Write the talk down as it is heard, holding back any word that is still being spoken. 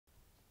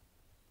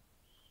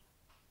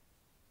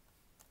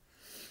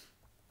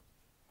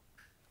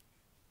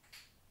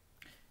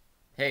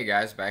Hey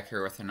guys, back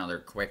here with another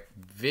quick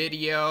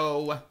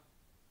video.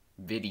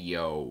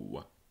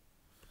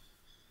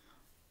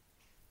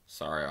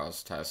 Sorry, I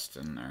was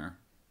testing there.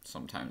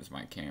 Sometimes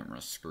my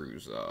camera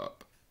screws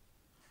up.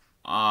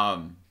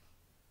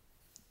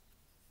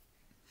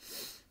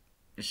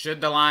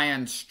 Should the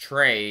Lions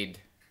trade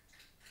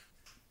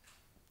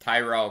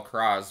Tyrell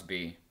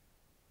Crosby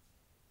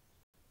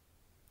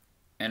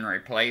and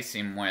replace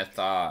him with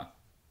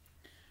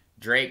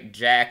Drake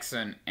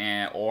Jackson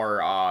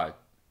or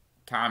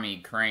Tommy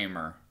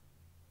Kramer?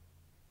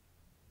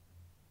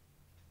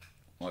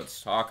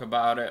 Let's talk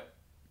about it.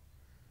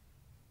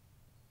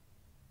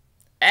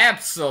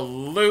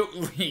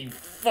 Absolutely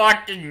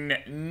fucking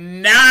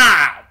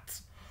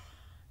not!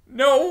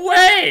 No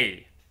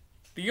way!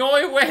 The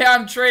only way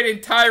I'm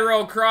trading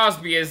Tyrell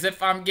Crosby is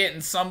if I'm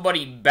getting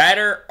somebody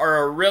better or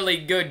a really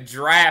good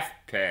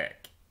draft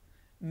pick.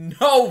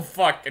 No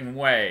fucking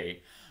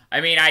way. I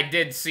mean, I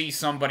did see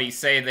somebody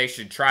say they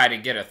should try to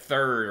get a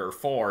third or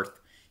fourth.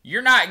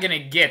 You're not going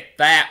to get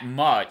that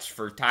much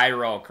for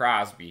Tyrell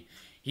Crosby.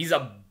 He's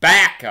a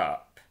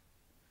backup.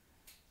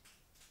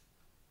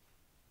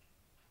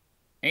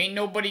 Ain't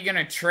nobody going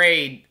to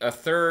trade a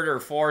third or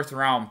fourth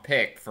round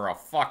pick for a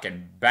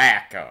fucking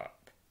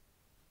backup.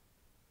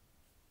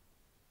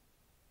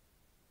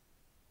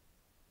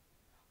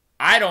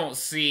 I don't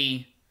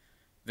see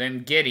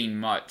them getting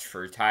much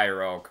for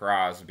Tyrell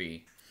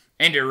Crosby.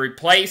 And to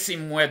replace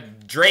him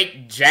with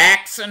Drake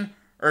Jackson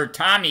or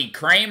Tommy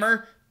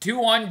Kramer, two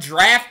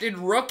undrafted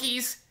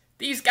rookies?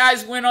 These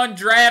guys went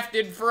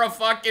undrafted for a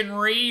fucking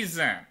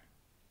reason.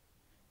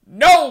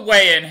 No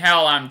way in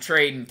hell I'm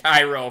trading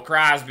Tyrell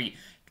Crosby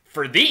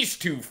for these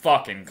two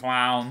fucking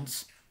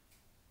clowns.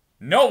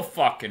 No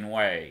fucking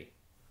way.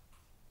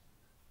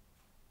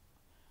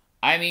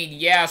 I mean,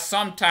 yeah,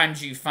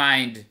 sometimes you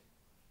find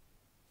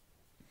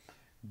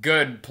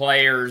good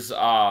players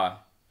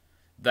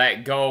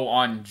that go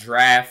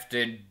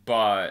undrafted,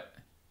 but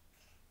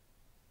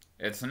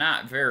it's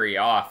not very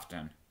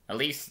often. At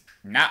least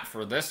not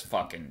for this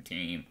fucking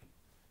team.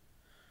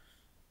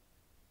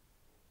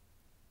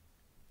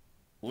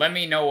 Let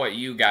me know what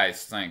you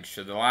guys think.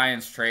 Should the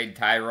Lions trade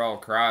Tyrell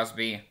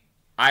Crosby?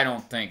 I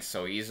don't think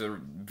so. He's a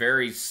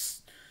very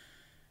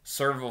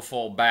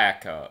serviceable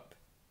backup.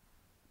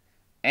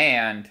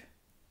 And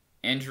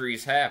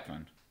injuries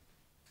happen.